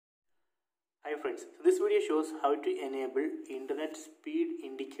Hi friends, so this video shows how to enable internet speed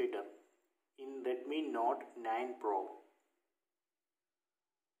indicator in Redmi Note 9 Pro.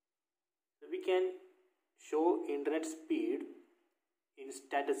 So we can show internet speed in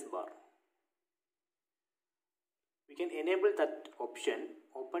status bar. We can enable that option,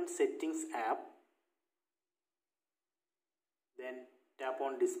 open settings app, then tap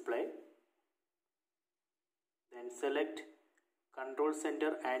on display, then select control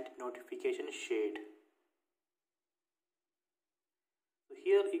center and notification shade. So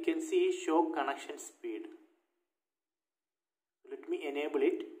here you can see show connection speed. Let me enable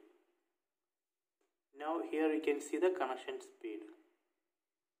it. Now here you can see the connection speed.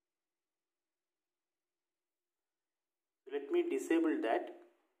 Let me disable that.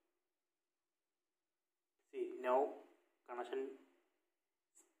 See, now connection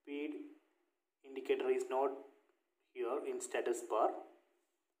speed indicator is not here in status bar.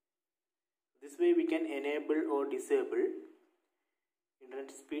 This way we can enable or disable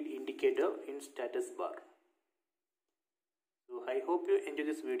internet speed indicator in status bar. So I hope you enjoy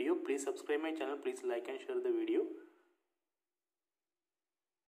this video. Please subscribe my channel. Please like and share the video.